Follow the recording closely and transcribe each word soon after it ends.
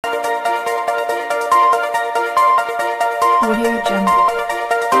Audio Jungle.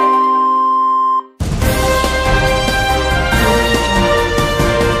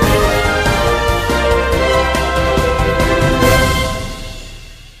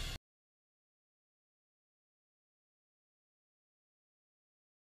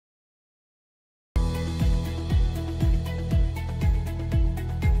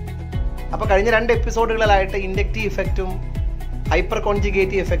 അപ്പോൾ കഴിഞ്ഞ രണ്ട് എപ്പിസോഡുകളിലായിട്ട് ഇൻഡക്റ്റീവ് ഇഫക്റ്റും ഹൈപ്പർ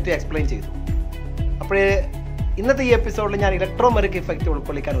കോൺജുഗേറ്റീവ് ഇഫക്റ്റും എക്സ്പ്ലെയിൻ ചെയ്തു. അപ്പോൾ ഇന്നത്തെ ഈ എപ്പിസോഡിൽ ഞാൻ ഇലക്ട്രോമെറിക് ഇഫക്റ്റ്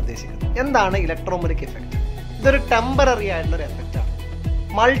ഉൾക്കൊള്ളിക്കാൻ ഉദ്ദേശിക്കുന്നു. എന്താണ് ഇലക്ട്രോമെറിക് ഇഫക്റ്റ്? ഇതൊരു ടെമ്പററി ആയിട്ടുള്ളൊരു എഫക്റ്റാണ്.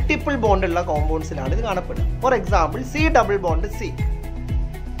 മൾട്ടിപ്പിൾ ബോണ്ടുള്ള കോമ്പൗണ്ട്സിലാണ് ഇത് കാണപ്പെടുക. For example C double bond C,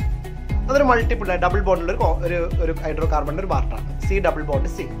 അതൊരു മൾട്ടിപ്പിൾ ഡബിൾ ബോണ്ടുള്ള ഒരു ഹൈഡ്രോ കാർബണിൻ്റെ ഒരു പാർട്ടാണ് സി ഡബിൾ ബോണ്ട്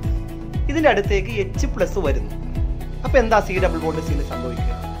സി. ഇതിൻ്റെ അടുത്തേക്ക് H+ വരുന്നു. അപ്പോൾ എന്താ സി ഡബിൾ ബോണ്ട് സിയിൽ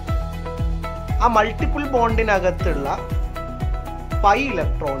സംഭവിക്കുക? ആ മൾട്ടിപ്പിൾ ബോണ്ടിനകത്തുള്ള പൈ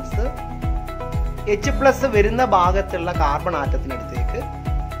ഇലക്ട്രോൺസ് H+ വരുന്ന ഭാഗത്തുള്ള കാർബൺ ആറ്റത്തിനടുത്തേക്ക്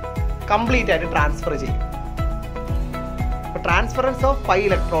കംപ്ലീറ്റ് ആയിട്ട് ട്രാൻസ്ഫർ ചെയ്യും. അപ്പോൾ transference of pi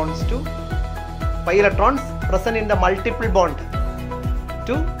electrons present in the multiple bond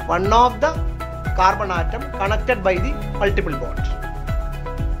two one of the carbon atom connected by the multiple bond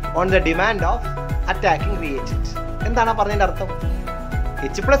on the demand of attacking reagent. എന്താണ് പറഞ്ഞതിൻ്റെ അർത്ഥം?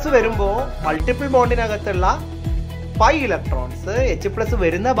 H+ വരുമ്പോൾ multiple ബോണ്ടിനകത്തുള്ള pi electrons H+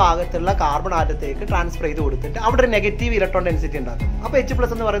 വരുന്ന ഭാഗത്തുള്ള carbon ആറ്റത്തേക്ക് transfer ചെയ്ത് കൊടുത്തിട്ട് അവിടെ ഒരു നെഗറ്റീവ് ഇലക്ട്രോൺ ഡെൻസിറ്റി ഉണ്ടാക്കും. അപ്പോൾ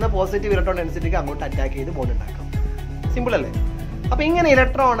H+ എന്ന് പറയുന്ന പോസിറ്റീവ് ഇലക്ട്രോൺ ഡെൻസിറ്റിക്ക് അങ്ങോട്ട് അറ്റാക്ക് ചെയ്ത് ബോണ്ട് ഉണ്ടാക്കാം. സിമ്പിൾ അല്ലേ? അപ്പോൾ ഇങ്ങനെ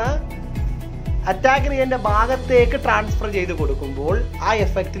ഇലക്ട്രോണ് അറ്റാക്ക് ചെയ്യുന്ന ഭാഗത്തേക്ക് ട്രാൻസ്ഫർ ചെയ്ത് കൊടുക്കുമ്പോൾ ആ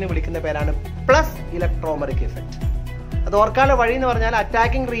എഫക്റ്റിന് വിളിക്കുന്ന പേരാണ് പ്ലസ് ഇലക്ട്രോമെറിക് എഫക്റ്റ്. അത് ഓർക്കാനുള്ള വഴി എന്ന് പറഞ്ഞാൽ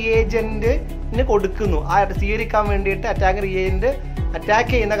അറ്റാക്കിംഗ് റിയേജന്റിന് കൊടുക്കുന്നു, ആ സ്വീകരിക്കാൻ വേണ്ടിയിട്ട് അറ്റാക്കിംഗ് റിയേജന്റ്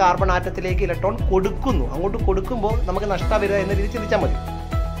അറ്റാക്ക് ചെയ്യുന്ന കാർബൺ ആറ്റത്തിലേക്ക് ഇലക്ട്രോൺ കൊടുക്കുന്നു. അങ്ങോട്ട് കൊടുക്കുമ്പോൾ നമുക്ക് നഷ്ടം വരിക എന്ന രീതി ചിന്തിച്ചാൽ മതി.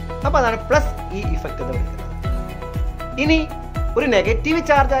 അപ്പോൾ അതാണ് പ്ലസ് ഈ ഇഫക്റ്റ് എന്ന് വിളിക്കുന്നത്. ഇനി ഒരു നെഗറ്റീവ്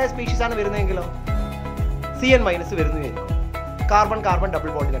ചാർജ് ആയ സ്പീഷീസ് ആണ് വരുന്നതെങ്കിലോ Cn- വരുന്നതായിരിക്കും കാർബൺ ഡബിൾ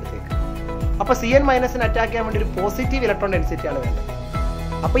ബോണ്ടിനടുത്തേക്ക്. അപ്പോൾ Cn- അറ്റാക്ക് ചെയ്യാൻ വേണ്ടി ഒരു പോസിറ്റീവ് ഇലക്ട്രോൺ ഡെൻസിറ്റി ആണ് വേണ്ടത്.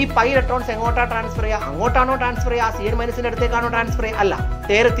 അപ്പോൾ ഈ പൈ ഇലക്ട്രോൺസ് എങ്ങോട്ടാണ് ട്രാൻസ്ഫർ ചെയ്യുക? അങ്ങോട്ടാണോ ട്രാൻസ്ഫർ ചെയ്യുക? Cn- അടുത്തേക്കാണോ ട്രാൻസ്ഫർ ചെയ്യുക? അല്ല,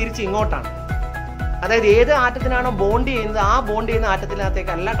 നേരെ തിരിച്ച് ഇങ്ങോട്ടാണ്. അതായത് ഏത് ആറ്റത്തിനാണോ ബോണ്ട് ചെയ്യുന്നത് ആ ബോണ്ട് ചെയ്യുന്ന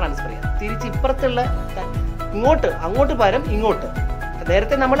ആറ്റത്തിനകത്തേക്കല്ല ട്രാൻസ്ഫർ ചെയ്യുക, തിരിച്ച് ഇപ്പുറത്തുള്ള അങ്ങോട്ട് പകരം ഇങ്ങോട്ട്.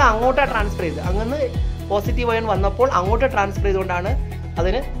 നേരത്തെ നമ്മൾ അങ്ങോട്ടാണ് ട്രാൻസ്ഫർ ചെയ്ത്, അങ്ങനെ പോസിറ്റീവ് അയൺ വന്നപ്പോൾ അങ്ങോട്ട് ട്രാൻസ്ഫർ ചെയ്തുകൊണ്ടാണ്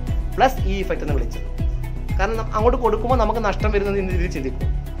അതിന് പ്ലസ് ഈ ഇഫക്റ്റ് എന്ന് വിളിച്ചത്. കാരണം അങ്ങോട്ട് കൊടുക്കുമ്പോൾ നമുക്ക് നഷ്ടം വരുന്നത് രീതിയിൽ ചിന്തിക്കും.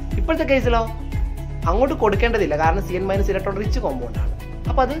 ഇപ്പോഴത്തെ കേസിലോ അങ്ങോട്ട് കൊടുക്കേണ്ടതില്ല, കാരണം Cn- ഇലക്ട്രോൺ റിച്ച് കോമ്പൗണ്ടാണ്.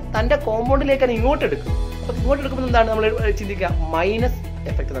 അപ്പോൾ അത് തൻ്റെ കോമ്പൗണ്ടിലേക്കാണ് ഇങ്ങോട്ട് എടുക്കും. അപ്പോൾ ഇങ്ങോട്ട് എടുക്കുമ്പോൾ എന്താണ് നമ്മൾ ചിന്തിക്കുക? മൈനസ്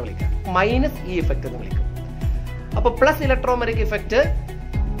എഫക്റ്റ് എന്ന് വിളിക്കുക, മൈനസ് ഈ ഇഫക്റ്റ് എന്ന് വിളിക്കും. അപ്പോൾ പ്ലസ് ഇലക്ട്രോമെറിക് ഇഫക്റ്റ്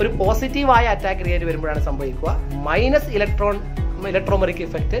ഒരു പോസിറ്റീവായ അറ്റാക്ക് റിയേറ്റ് വരുമ്പോഴാണ് സംഭവിക്കുക. മൈനസ് ഇലക്ട്രോമെറിക്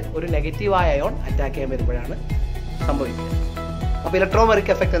ഇഫക്റ്റ് ഒരു നെഗറ്റീവായ അയോൺ അറ്റാക്ക് ചെയ്യാൻ വരുമ്പോഴാണ് സംഭവിക്കുക. അപ്പോൾ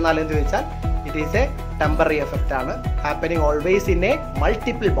ഇലക്ട്രോമെറിക് എഫക്റ്റ് എന്നാൽ എന്ത് വെച്ചാൽ it is A temporary effect ആണ്, happening always in A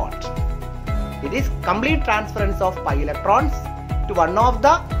multiple bond. It is complete transference of pi electrons to one of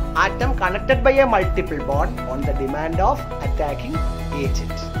the atom connected by a multiple bond on the demand of attacking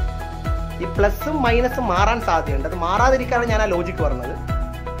agent. ഈ പ്ലസും മൈനസും മാറാൻ സാധ്യതയുണ്ട്. അത് മാറാതിരിക്കാനാണ് ഞാൻ ആ logic പറഞ്ഞത്.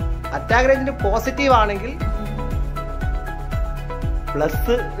 Attack agent positive ആണെങ്കിൽ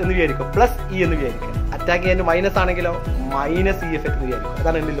plus എന്ന് വിചാരിക്കും, പ്ലസ് ഇ എന്ന് വിചാരിക്കും. അറ്റാക്ക് ഏജന്റ് മൈനസ് ആണെങ്കിലോ മൈനസ് ഇ എഫക്റ്റ് എന്ന് വിചാരിക്കും.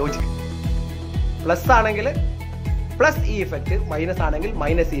 അതാണ് എൻ്റെ ലോജിക്ക്. പ്ലസ് ആണെങ്കിൽ പ്ലസ് ഇ എഫക്റ്റ്, മൈനസ് ആണെങ്കിൽ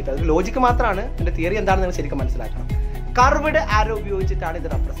മൈനസ് ഇ എഫക്റ്റ്. ലോജിക്ക് മാത്രമാണ്. എൻ്റെ തിയറി എന്താണെന്ന് നിങ്ങൾ ശരിക്കും മനസ്സിലാക്കണം. കർവ്ഡ് ആരോ ഉപയോഗിച്ചിട്ടാണ് ഇത്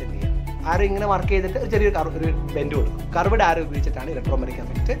റെപ്രസെന്റ് ചെയ്യുക. ആരോ ഇങ്ങനെ വർക്ക് ചെയ്തിട്ട് ചെറിയൊരു ബെൻഡ് കൊടുക്കും. കർവ്ഡ് ആരോ ഉപയോഗിച്ചിട്ടാണ് ഇലക്ട്രോമെറിക്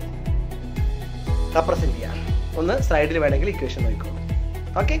എഫക്റ്റ് റെപ്രസെന്റ് ചെയ്യുക. ഒന്ന് സ്ലൈഡിൽ വേണമെങ്കിൽ ഇക്വേഷൻ നോക്കിക്കോളൂ.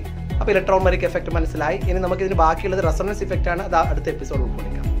 ഓക്കെ, അപ്പോൾ ഇലക്ട്രോമെറിക് എഫക്റ്റ് മനസ്സിലായി. ഇനി നമുക്ക് ഇതിന് ബാക്കിയുള്ളത് റെസൊണൻസ് ഇഫക്റ്റ് ആണ്. അത് അടുത്ത എപ്പിസോഡ്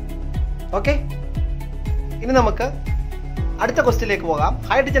ഉൾക്കൊള്ളിക്കാം. ഓക്കെ, ഇനി നമുക്ക് അടുത്ത ക്വസ്റ്റ്യനിലേക്ക് പോകാം.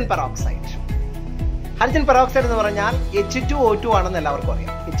 Hydrogen peroxide. ഹൈഡ്രജൻ പെറോക്സൈഡ് എന്ന് പറഞ്ഞാൽ H2O2 ആണെന്ന് എല്ലാവർക്കും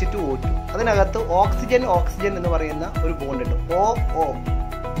അറിയാം. H2O2 അതിനകത്ത് ഓക്സിജൻ എന്ന് പറയുന്ന ഒരു ബോണ്ട് ഉണ്ട്. OO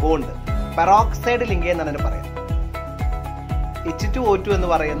ബോണ്ട്, പെറോക്സൈഡ് ലിങ്കേജ് എന്നാണ് അതിന് പറയാം. H2O2 എന്ന്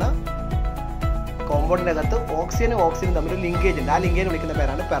പറയുന്ന കോമ്പൗണ്ടിനകത്ത് ഓക്സിജനും തമ്മിൽ ഒരു ലിങ്കേജ് ഉണ്ട്. ആ ലിങ്കേജ് വിളിക്കുന്ന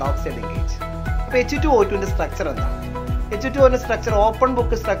പേരാണ് പെറോക്സൈഡ് ലിങ്കേജ്. അപ്പോൾ H2O2ന്റെ സ്ട്രക്ചർ എന്താണ്? H2O structure open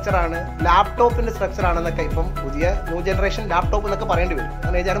book structure ആണ്, ലാപ്ടോപ്പിന്റെ സ്ട്രക്ചർ ആണെന്നൊക്കെ ഇപ്പം പുതിയ ന്യൂ ജനറേഷൻ ലാപ്ടോപ്പ് എന്നൊക്കെ പറയേണ്ടി വരും.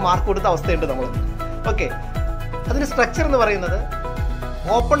 അങ്ങനെ ഞാൻ മാർക്ക് കൊടുത്ത അവസ്ഥയുണ്ട് നമ്മൾ. ഓക്കെ, അതിന്റെ സ്ട്രക്ചർ എന്ന് പറയുന്നത്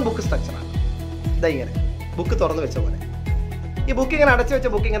ഓപ്പൺ ബുക്ക് സ്ട്രക്ചറാണ്. ഇതാ ഇങ്ങനെ ബുക്ക് തുറന്നു വെച്ച പോലെ. ഈ ബുക്ക് ഇങ്ങനെ അടച്ചു വെച്ച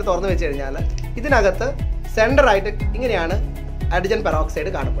ബുക്ക് ഇങ്ങനെ തുറന്നു വെച്ച് കഴിഞ്ഞാൽ ഇതിനകത്ത് സെൻറ്ററായിട്ട് ഇങ്ങനെയാണ് ഹൈഡ്രജൻ പെറോക്സൈഡ്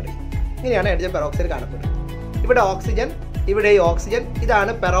കാണപ്പെടുക. ഇങ്ങനെയാണ് ഹൈഡ്രജൻ പെറോക്സൈഡ് കാണപ്പെടുക. ഇവിടെ ഓക്സിജൻ, ഇവിടെ ഈ ഓക്സിജൻ,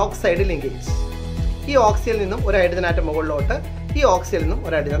 ഇതാണ് പെറോക്സൈഡ് ലിങ്കേജ്. ഈ ഓക്സിജനിൽ നിന്നും ഒരു ഹൈഡ്രജൻ ആറ്റം മുകളിലോട്ട്, ഈ ഓക്സിജനിൽ നിന്നും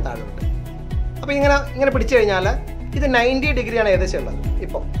ഒരു ഹൈഡ്രജൻ താഴോട്ട്. അപ്പോൾ ഇങ്ങനെ പിടിച്ചു കഴിഞ്ഞാൽ ഇത് 90 ഡിഗ്രിയാണ് ഏകദേശം ഉള്ളത്.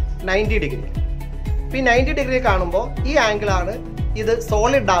 ഇപ്പോൾ 90 ഡിഗ്രി. ഇപ്പോൾ ഈ 90 ഡിഗ്രി കാണുമ്പോൾ ഈ ആംഗിളാണ് ഇത്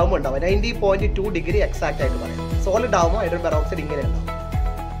സോളിഡ് ആകുമ്പോൾ ഉണ്ടാവുക. 90.2 ഡിഗ്രി എക്സാക്റ്റ് ആയിട്ട് പറയാം. സോളിഡ് ആകുമ്പോൾ ഹൈഡ്രജൻ പെറോക്സൈഡ് ഇങ്ങനെ ഉണ്ടാവും.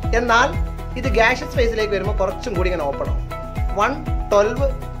 എന്നാൽ ഇത് ഗ്യാഷ്യസ് ഫേസിലേക്ക് വരുമ്പോൾ കുറച്ചും കൂടി ഇങ്ങനെ ഓപ്പൺ ആവും.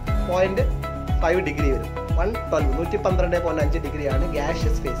 112.5 ഡിഗ്രി വരും. 112.5 ഡിഗ്രിയാണ്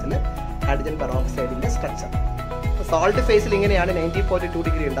ഗ്യാഷ്യസ് ഫേസിൽ ഹൈഡ്രജൻ പെറോക്സൈഡിൻ്റെ സ്ട്രക്ചർ. സോൾട്ട് ഫേസിൽ ഇങ്ങനെയാണ് 90.2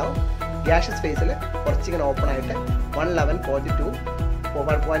 ഡിഗ്രി ഉണ്ടാവും. ഗ്യാഷ്യസ് ഫേസിൽ കുറച്ചിങ്ങനെ ഓപ്പൺ ആയിട്ട്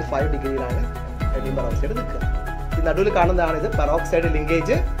 111.5 ഡിഗ്രിയിലാണ് ഹൈഡ്രജൻ പെറോക്സൈഡ് നിൽക്കുക. ഈ നടുവിൽ കാണുന്നതാണ് ഇത് പെറോക്സൈഡ്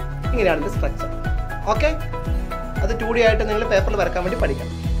ലിങ്കേജ്. ഇങ്ങനെയാണ് ഇത് സ്ട്രക്ചർ. ഓക്കെ, അത് 2D ആയിട്ട് നിങ്ങൾ പേപ്പറിൽ വരക്കാൻ വേണ്ടി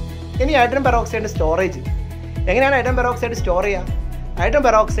പഠിക്കണം. ഇനി ഹൈഡ്രജൻ പെറോക്സൈഡിൻ്റെ സ്റ്റോറേജ് എങ്ങനെയാണ്? ഹൈഡ്രജൻ പെറോക്സൈഡ് സ്റ്റോർ ചെയ്യുക? ഹൈഡ്രജൻ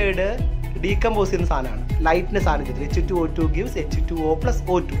പെറോക്സൈഡ് ഡീകമ്പോസ് ചെയ്യുന്ന സാധനമാണ്. ലൈറ്റിൻ്റെ സാന്നിധ്യത്തിൽ H2O2 gives H2O plus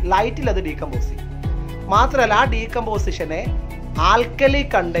O2. ലൈറ്റിൽ അത് ഡീകമ്പോസ് ചെയ്യും. മാത്രമല്ല ആ ഡീകമ്പോസിഷനെ ആൽക്കലി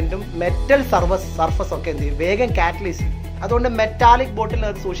കണ്ടന്റും മെറ്റൽ സർഫസ് ഒക്കെ എന്ത് ചെയ്യും? വേഗം കാറ്റലൈസ് ചെയ്യും. അതുകൊണ്ട് മെറ്റാലിക്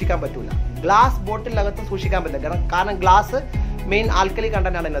ബോട്ടിലിനകത്ത് സൂക്ഷിക്കാൻ പറ്റില്ല, ഗ്ലാസ് ബോട്ടിലിനകത്ത് സൂക്ഷിക്കാൻ പറ്റില്ല. കാരണം ഗ്ലാസ് മെയിൻ ആൽക്കലി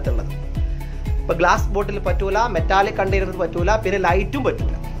കണ്ടന്റ് ആണ് ഇതിനകത്തുള്ളത്. ഇപ്പോൾ ഗ്ലാസ് ബോട്ടിൽ പറ്റൂല, മെറ്റാലിക് കണ്ടെയ്നർ പറ്റൂല, പിന്നെ ലൈറ്റും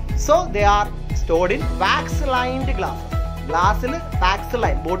പറ്റൂല. So they are stored in wax lined glass. ഗ്ലാസ്സിൽ വാക്സ്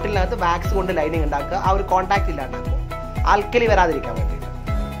ലൈൻ, ബോട്ടിലിനകത്ത് വാക്സ് കൊണ്ട് ലൈനിങ് ഉണ്ടാക്കുക. ആ ഒരു കോൺടാക്ട് ഇല്ലാണ്ടാക്കുക, ആൽക്കലി വരാതിരിക്കാൻ വേണ്ടിയിട്ട്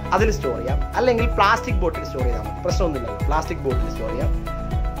അതിൽ സ്റ്റോർ ചെയ്യാം. അല്ലെങ്കിൽ പ്ലാസ്റ്റിക് ബോട്ടിൽ സ്റ്റോർ ചെയ്താൽ മതി, പ്രശ്നമൊന്നുമില്ലല്ലോ. പ്ലാസ്റ്റിക് ബോട്ടിൽ സ്റ്റോർ ചെയ്യാം.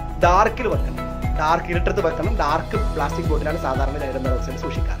 ഡാർക്കിൽ വെക്കണം, ഡാർക്ക് ഇരുട്ടത്ത് വെക്കണം. ഡാർക്ക് പ്ലാസ്റ്റിക് ബോട്ടിലാണ് സാധാരണ ഹൈഡ്രജൻ പെറോക്സൈഡ്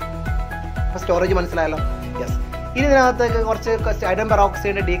സൂക്ഷിക്കാറ്. അപ്പോൾ സ്റ്റോറേജ് മനസ്സിലായല്ലോ? യെസ്. ഇനി ഇതിനകത്തേക്ക് കുറച്ച് ഹൈഡ്രജൻ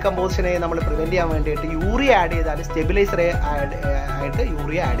പെറോക്സൈഡിൻ്റെ ഡീകമ്പോസിഷനെ നമ്മൾ പ്രിവെൻറ്റ് ചെയ്യാൻ വേണ്ടിയിട്ട് യൂറിയ ആഡ് ചെയ്താൽ സ്റ്റെബിലൈസർ ആയിട്ട്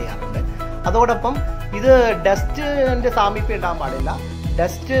യൂറിയ ആഡ് ചെയ്യാറുണ്ട്. അതോടൊപ്പം ഇത് ഡസ്റ്റിൻ്റെ സാമീപ്യം ഉണ്ടാകാൻ പാടില്ല.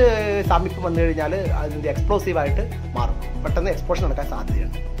 ഡസ്റ്റ് സാമീപ്യം വന്നു കഴിഞ്ഞാൽ അതിൻ്റെ എക്സ്പ്ലോസീവായിട്ട് മാറും, പെട്ടെന്ന് എക്സ്പ്ലോഷൻ നടക്കാൻ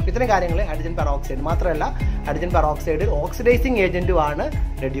സാധ്യതയുണ്ട്. ഇത്തരം കാര്യങ്ങൾ ഹൈഡ്രജൻ പെറോക്സൈഡ് മാത്രമല്ല, hydrogen peroxide oxidising ഏജന്റുമാണ്,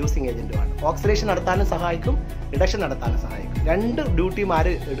 reducing ഏജന്റുമാണ്. Oxidation നടത്താനും സഹായിക്കും, റിഡക്ഷൻ നടത്താനും സഹായിക്കും. രണ്ട് ഡ്യൂട്ടിമാർ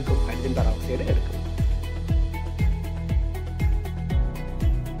എടുക്കും ഹൈഡ്രജൻ പെറോക്സൈഡ് എടുക്കും.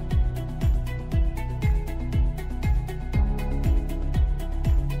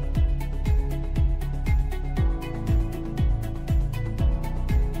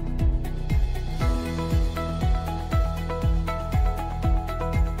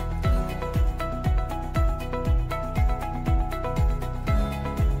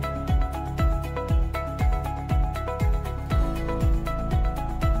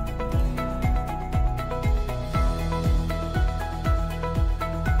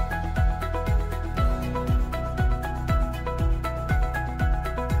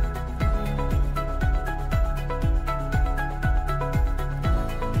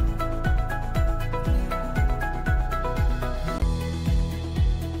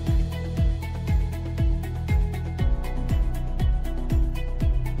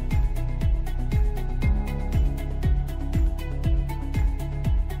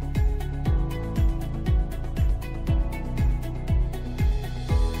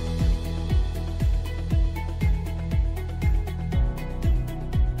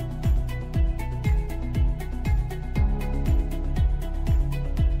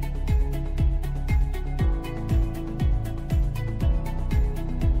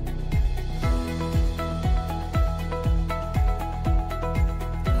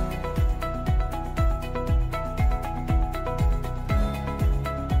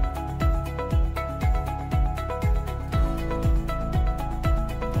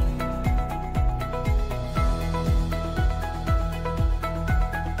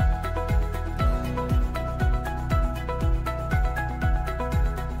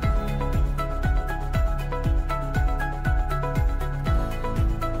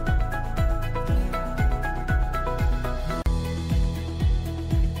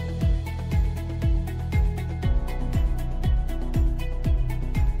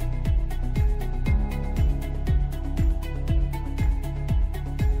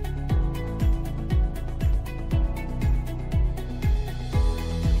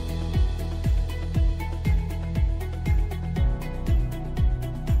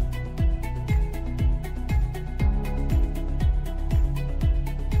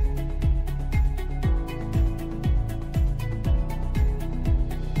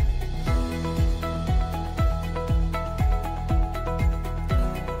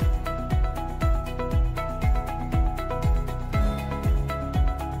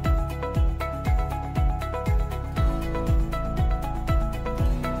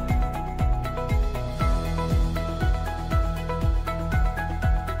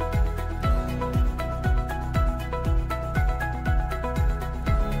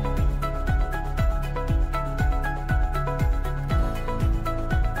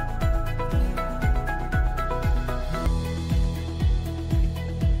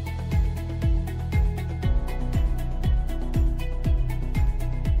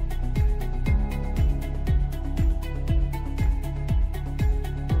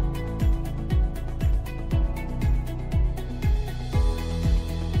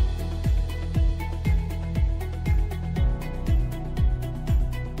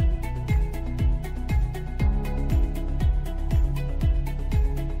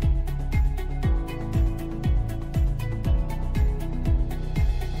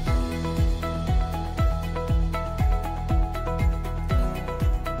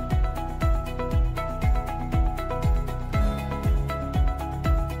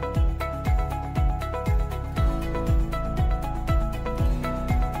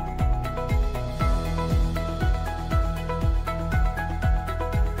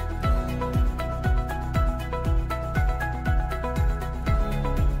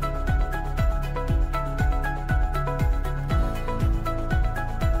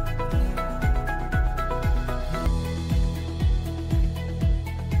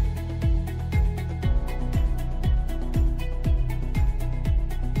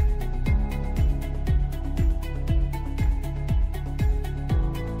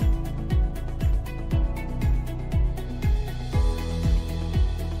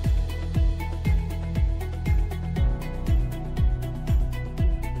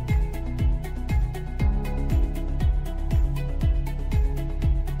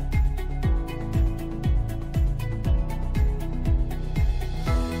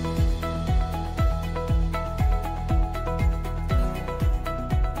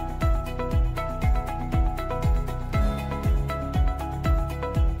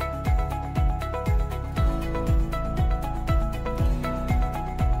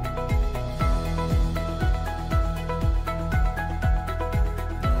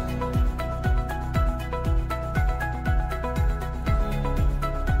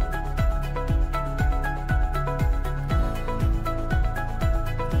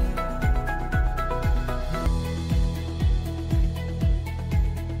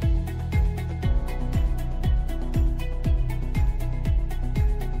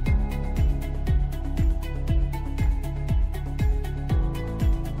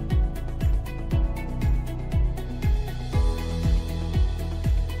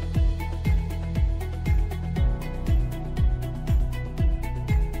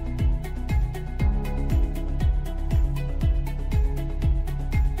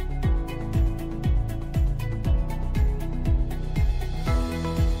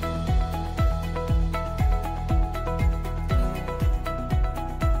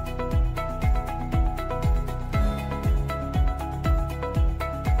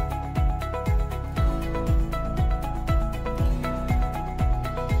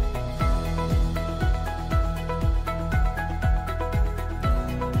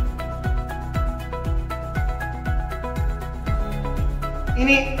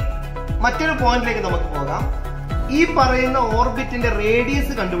 ഇനി മറ്റൊരു പോയിന്റിലേക്ക് നമുക്ക് പോകാം. ഈ പറയുന്ന ഓർബിറ്റിന്റെ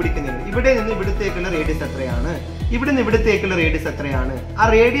റേഡിയസ് കണ്ടുപിടിക്കുന്നതിന് ഇവിടെ നിന്ന് ഇവിടത്തേക്കുള്ള റേഡിയസ് എത്രയാണ്, ഇവിടെ നിന്ന് ഇവിടത്തേക്കുള്ള റേഡിയസ് എത്രയാണ്, ആ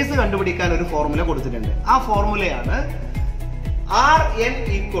റേഡിയസ് കണ്ടുപിടിക്കാൻ ഒരു ഫോർമുല കൊടുത്തിട്ടുണ്ട്. ആ ഫോർമുലയാണ് Rn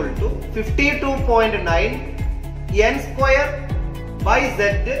equal to 52.9 n square by z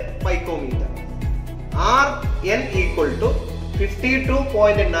picometer. Rn equal to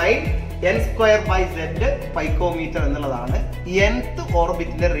 52.9 n square by z picometer എന്നുള്ളതാണ് nth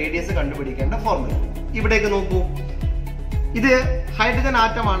ഓർബിറ്റിന്റെ റേഡിയസ് കണ്ടുപിടിക്കേണ്ട ഫോർമുല. ഇവിടേക്ക് നോക്കൂ, ഇത് ഹൈഡ്രജൻ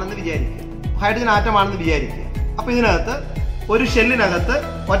ആറ്റം ആണെന്ന് വിചാരിക്കുക. അപ്പൊ ഇതിനകത്ത് ഒരു ഷെല്ലിനകത്ത്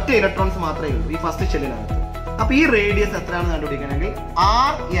ഒറ്റ ഇലക്ട്രോൺസ് മാത്രമേ ഉള്ളൂ, ഈ ഫസ്റ്റ് ഷെല്ലിനകത്ത്. അപ്പൊ ഈ റേഡിയസ് എത്രയാണെന്ന് കണ്ടുപിടിക്കണമെങ്കിൽ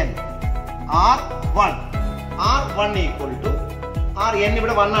R1 equal to Rn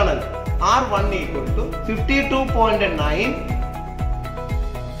ഇവിടെ 1 ആണല്ലോ, R1 equal to 52.9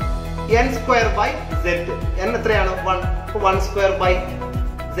 n square by z. n എത്രയാണ്? 1. 1 square by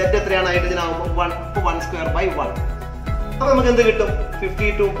z എത്രയാണ്? ഹൈഡ്രജൻ ആകുമ്പോൾ 1. 1 square by 1. അപ്പൊ നമുക്ക് എന്ത് കിട്ടും?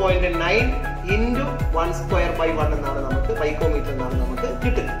 52.9 into 1 square by 1 എന്നാണ് നമുക്ക് പൈക്കോമീറ്റർ എന്നാണ് നമുക്ക്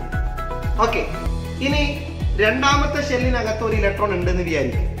കിട്ടുന്നത്. ഓക്കെ, ഇനി രണ്ടാമത്തെ ഷെല്ലിനകത്ത് ഒരു ഇലക്ട്രോൺ ഉണ്ടെന്ന്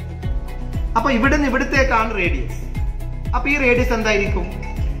വിചാരിക്കും. അപ്പൊ ഇവിടെ നിന്ന് ഇവിടത്തേക്കാണ് റേഡിയസ്. അപ്പൊ ഈ റേഡിയസ് എന്തായിരിക്കും?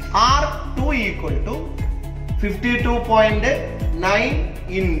 R2 equal to 52.9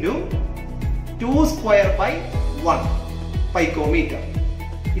 into 2 square by 1 picometre.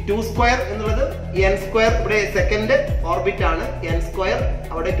 ഈ 2 സ്ക്വയർ എന്നുള്ളത് n സ്ക്വയർ, ഇവിടെ സെക്കൻഡ് ഓർബിറ്റ് ആണ്, n സ്ക്വയർ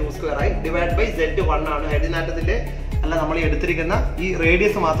അവിടെ 2 സ്ക്വയർ ആയി, ഡിവൈഡ് ബൈ z 1 ആണ്. ഹൈഡ്രജൻ ആറ്റത്തിന്റെ അല്ല നമ്മൾ എടുത്തിരിക്കുന്ന ഈ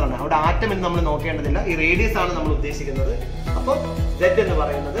റേഡിയസ് മാത്രമാണ്, അവിടെ ആറ്റം എന്ന് നമ്മൾ നോക്കേണ്ടതില്ല, ഈ റേഡിയസ് ആണ് നമ്മൾ ഉദ്ദേശിക്കുന്നത്. അപ്പോൾ z എന്ന്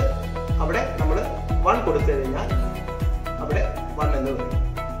പറയുന്നത് അവിടെ നമ്മൾ 1 കൊടുത്തു കഴിഞ്ഞാൽ അവിടെ 1 എന്ന് പറയും.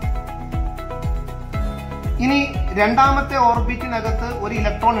 ഇനി രണ്ടാമത്തെ ഓർബിറ്റിനകത്ത് ഒരു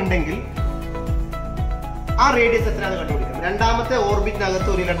ഇലക്ട്രോൺ ഉണ്ടെങ്കിൽ ആ റേഡിയസ് എത്രയാണ് കണ്ടുപിടിക്കുന്നത്? രണ്ടാമത്തെ ഓർബിറ്റിനകത്ത്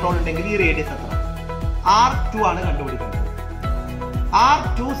ഒരു ഇലക്ട്രോൺ ഉണ്ടെങ്കിൽ ഈ റേഡിയസ് എത്ര? R2 ആണ് കണ്ടുപിടിക്കുന്നത്.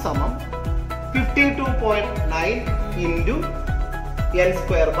 R2 സമം 52.9 into n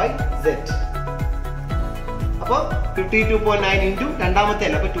square by z. അപ്പൊ 52.9 into രണ്ടാമത്തെ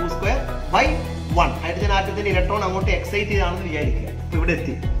അല്ല, അപ്പൊ 2 സ്ക്വയർ by 1. ഹൈഡ്രജൻ ആറ്റത്തിന്റെ ഇലക്ട്രോൺ അങ്ങോട്ട് എക്സൈറ്റ് ചെയ്താണെന്ന് വിചാരിക്കുക. അപ്പൊ ഇവിടെ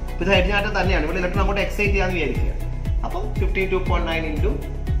എത്തി, ഇത് ഹൈഡ്രജൻ ആറ്റം തന്നെയാണ്, ഇവിടെ ഇലക്ട്രോൺ അങ്ങോട്ട് എക്സൈറ്റ് ചെയ്യാന്ന് വിചാരിക്കുക. അപ്പൊ 52.9 into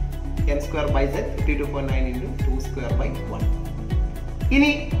n square by z, 52.9 into 2 square by 1.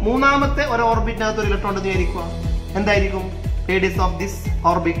 ഇനി മൂന്നാമത്തെ ഒരു ഓർബിറ്റിനകത്ത് ഒരു ഇലക്ട്രോൺ ഉണ്ടെന്ന് വിചാരിക്കുക. എന്തായിരിക്കും radius of this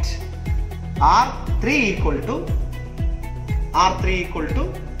orbit? R3 equal to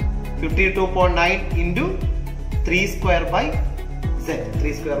 52.9 into 3 square by z,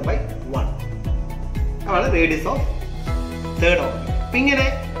 3 square by 1. അതാണ് റേഡിയസ് ഓഫ് തേർഡ് ഓർബിറ്റ്. അപ്പൊ ഇങ്ങനെ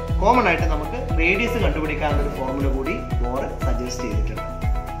കോമൺ ആയിട്ട് നമുക്ക് റേഡിയസ് കണ്ടുപിടിക്കാനുള്ള ഒരു ഫോർമുല കൂടി ബോർ സജസ്റ്റ് ചെയ്തിട്ടുണ്ട്.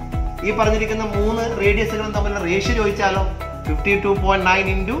 ഈ പറഞ്ഞിരിക്കുന്ന 3 റേഡിയസുകളും തമ്മിലുള്ള റേഷ്യോ ചോദിച്ചാലോ? 52.9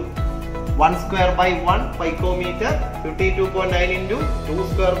 into 1 square by 1 picometer, 52.9 into 2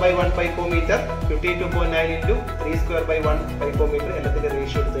 square by 1 picometer, 52.9 into 3 square by 1 picometer എല്ലാത്തിന്റെ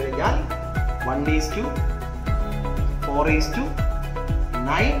റേഷ്യോ എടുത്തു കഴിഞ്ഞാൽ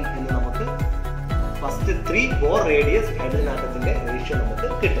 1:4:9 എന്ന് നമുക്ക് first 3 bore radius hydrogen ആറ്റത്തിന്റെ ratio നമുക്ക്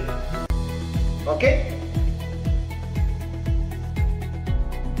കിട്ടും. ഓക്കെ.